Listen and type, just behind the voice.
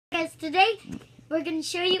Today, we're going to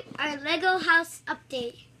show you our Lego house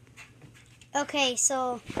update. Okay,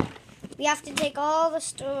 so we have to take all the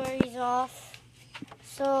stories off.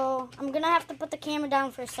 So I'm going to have to put the camera down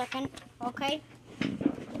for a second, okay?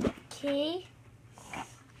 Okay.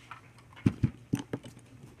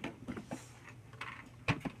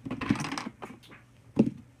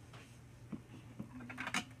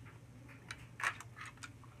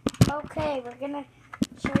 Okay, we're going to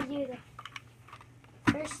show you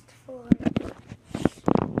the first floor.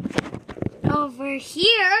 Over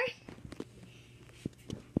here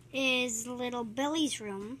Is little Billy's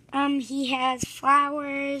room. he has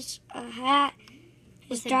flowers, a hat,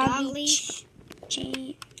 his With a dog doggy leash.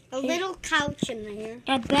 chain, A little couch in there.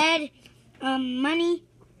 a bed, money,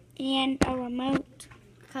 and a remote.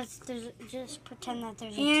 Because just pretend that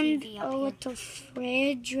there's a And TV a up here. little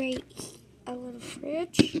fridge a little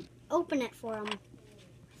fridge. Open it for him.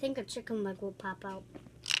 I think a chicken leg will pop out.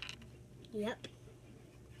 Yep.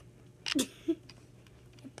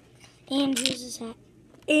 And here's his hat.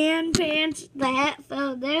 And pants. The hat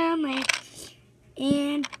fell down there.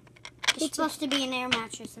 And It's supposed to be an air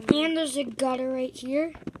mattress in there. and there's a gutter right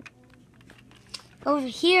here. Over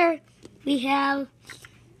here we have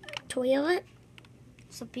a toilet.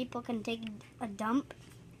 So people can take a dump.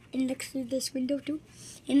 And look through this window too.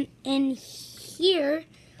 And here,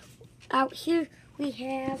 out here, we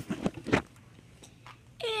have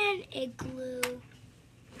an igloo.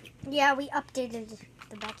 Yeah, we updated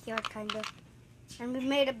the backyard kind of. And we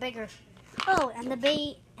made it bigger. Oh, and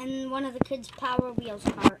one of the kids' Power Wheels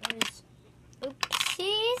car is,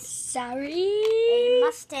 oopsies, Sorry. a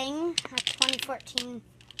Mustang, a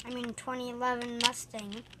 2011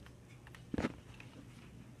 Mustang.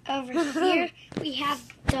 Over here, we have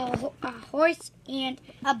a horse and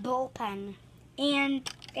A bullpen. it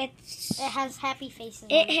It has happy faces on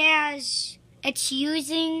it's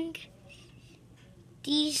using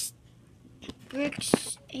these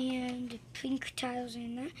bricks and pink tiles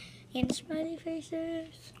in that and smiley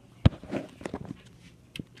faces.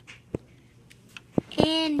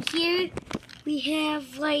 And here we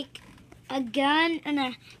have like a gun and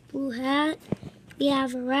a blue hat. We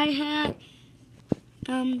have a red hat,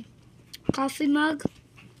 coffee mug,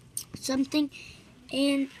 something.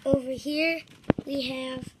 And over here we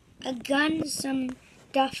have a gun, some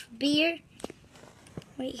Duff beer.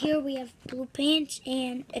 Right here we have blue pants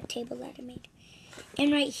and a table that I made.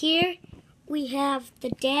 And right here we have the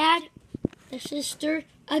dad, the sister,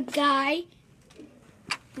 a guy,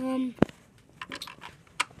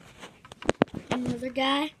 another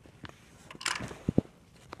guy,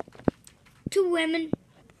 two women,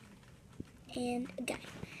 and a guy.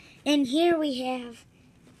 And here we have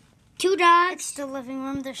two dogs. It's the living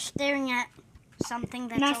room. They're staring at something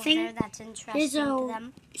that's Nothing. over there that's interesting Here's to a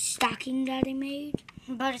them. stocking that I made.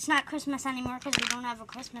 But it's not Christmas anymore because we don't have a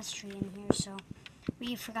Christmas tree in here, so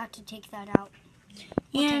we forgot to take that out.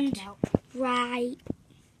 We'll And take it out. right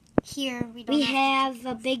Here, we don't we have have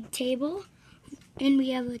a big table, and we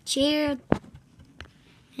have a chair.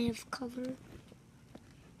 I have cover.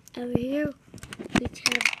 Over here, we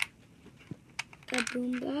have a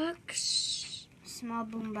boombox small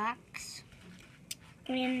boom box.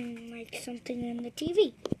 and like something in the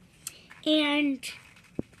TV, and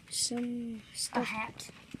some A stuff. hat.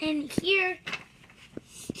 And here,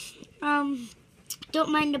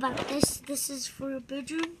 don't mind about this. This is for a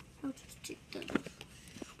bedroom. I'll just take that off.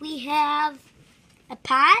 We have a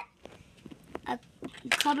pot, a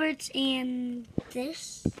cupboards, and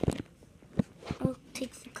this. I'll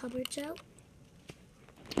take the cupboards out.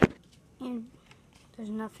 And there's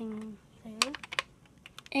nothing there.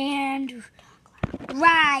 And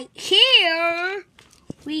right here,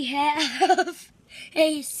 we have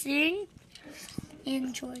a sink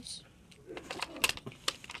and drawers.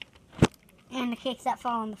 And the cakes that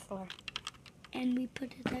fall on the floor. And we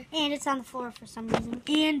put it there. And it's on the floor for some reason.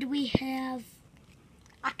 And we have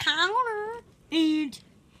A counter. and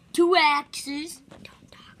two axes.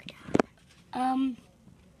 Don't talk down.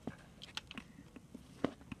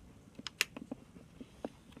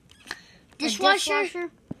 Dishwasher,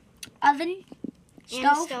 oven, And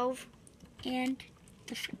a stove, stove. and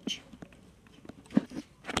the fridge.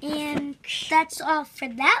 And that's all for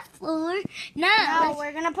that floor. Now Now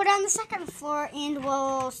we're going to put on the second floor and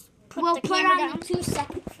we'll put we'll the put camera on down. the two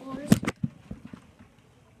second floors.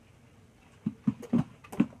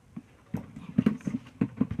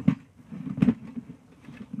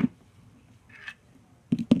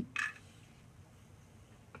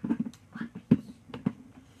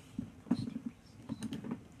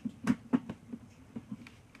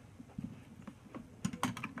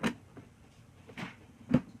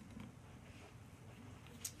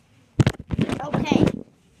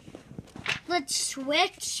 let's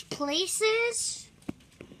switch places.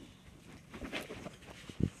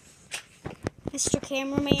 Mr.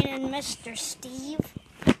 Cameraman and Mr. Steve.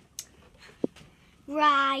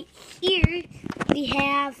 Right here, we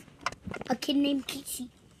have a kid named Casey.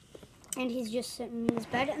 And he's just sitting in his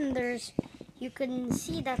bed, and you can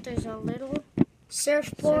see that there's a little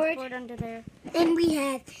Surfboard. under there. And we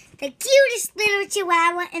have the cutest little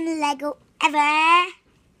chihuahua in Lego ever.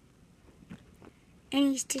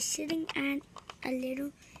 And he's just sitting on a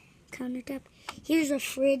little countertop. Here's a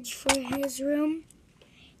fridge for his room.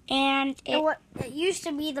 And It used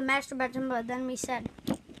to be the master bedroom, but then we said,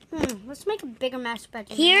 let's make a bigger master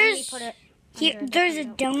bedroom. There's a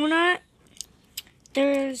donut.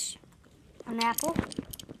 There's an apple.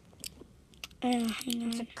 hang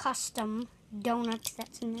It's on. a custom donut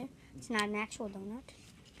that's in there. It's not an actual donut.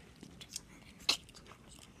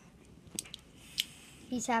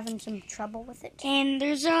 He's having some trouble with it. And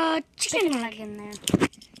there's a chicken leg. Leg in there.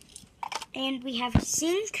 And we have a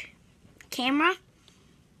sink, camera,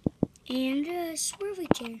 and a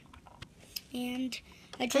swirly chair. And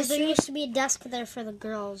a Because dresser, there used to be a desk there for the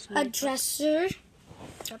girls. a dresser,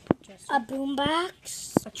 a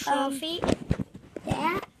boombox, a trophy,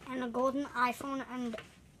 that, and a golden iPhone, and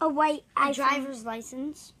a white a iPhone. driver's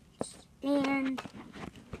license. And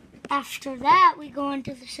after that, we go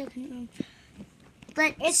into the second room.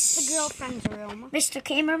 But It's the girlfriend's room. Mr.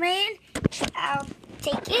 Cameraman, I'll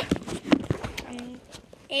take it.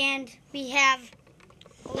 And we have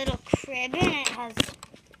a little crib, and it has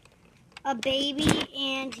a baby,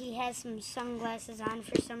 and he has some sunglasses on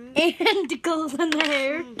for some And golden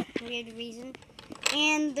hair. weird reason.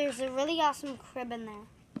 And there's a really awesome crib in there.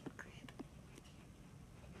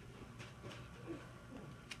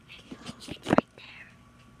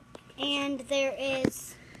 And there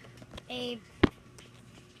is a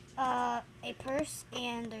purse,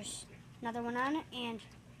 and there's another one on it, and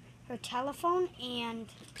her telephone, and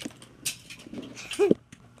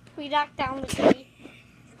we knocked down the tree.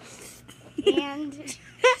 And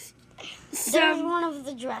there's one of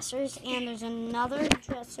the dressers, and there's another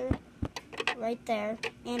dresser right there,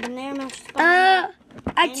 and an air mattress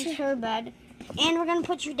and her bed. And we're gonna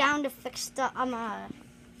put you down to fix the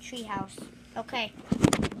tree house. Okay.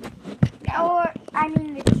 Or, I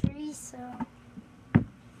mean the tree, so.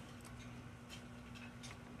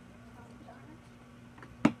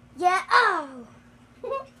 Yeah, oh!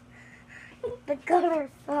 The gutter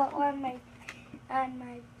fell on my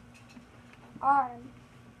arm.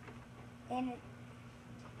 And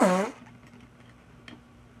it.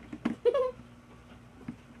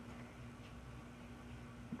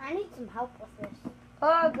 I need some help with this.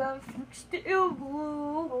 I gotta fix the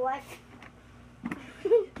elbow. What?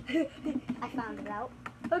 I found it out.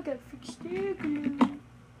 I gotta fix the elbow.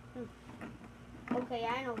 Okay,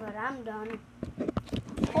 I know that I'm done.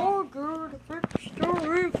 I gotta fix the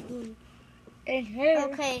elbow. And here.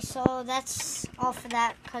 Okay, so that's all for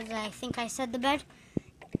that, because I think I said the bed.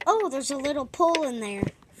 Oh, there's a little pole in there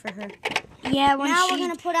for her. Yeah, when Now she, we're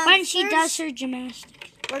gonna put on when the she third- does her gymnastics.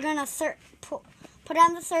 We're gonna put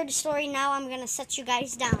on the third story. Now I'm gonna set you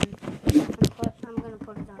guys down. I'm gonna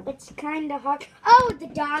put it on. It's kind of hard. Oh, the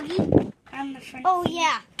doggy on the front. Oh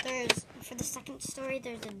yeah, for the second story.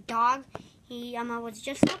 There's a dog. He was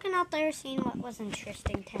just looking out there, seeing what was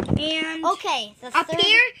interesting to him. And Okay, the up third,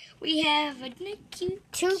 here we have a cute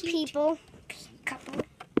two people, couple.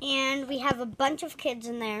 and we have a bunch of kids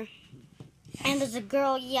in there. And there's a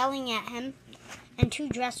girl yelling at him, and two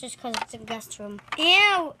dressers because it's a guest room.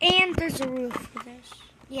 Ew, and there's a roof for this.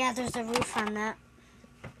 Yeah, there's a roof on that.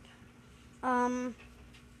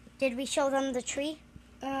 Did we show them the tree?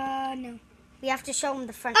 No. We have to show them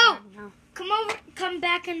the front Oh! yard now. Come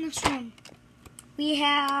back in this room. We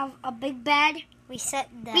have a big bed. We said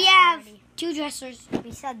that. We have already. two dressers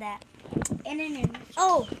We said that. and an image.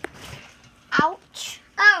 Oh! Ouch!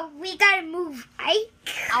 Oh, we gotta move Ike.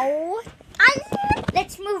 Ow!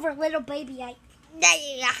 Let's move our little baby Ike.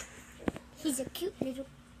 Yeah. He's a cute little.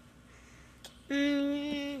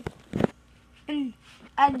 Mm, And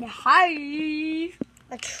hi.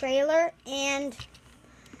 a trailer, and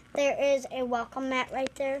there is a welcome mat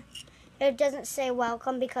right there. It doesn't say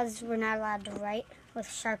welcome because we're not allowed to write with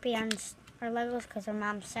Sharpie on our Legos because our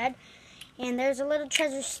mom said. And there's a little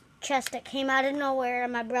treasure chest that came out of nowhere,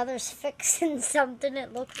 and my brother's fixing something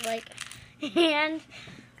it looked like. And,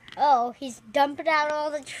 oh, he's dumping out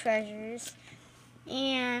all the treasures.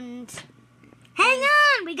 And Hang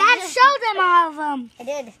on, we gotta show them all of them. I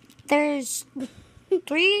did. There's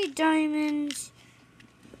 3 diamonds,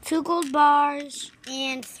 2 gold bars.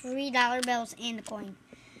 And $3 bills and a coin.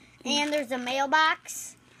 And there's a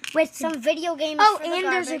mailbox. with some video games. Oh, for the and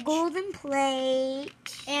there's a garbage. golden plate.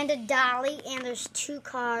 And a dolly, and there's 2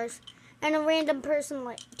 cars, and a random person,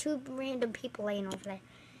 2 random people laying over there.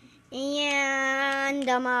 And,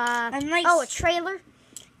 nice. oh, a trailer.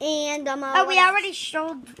 And, Oh, we already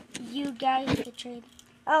showed you guys the trailer.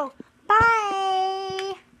 Oh,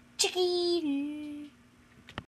 bye! Chicken.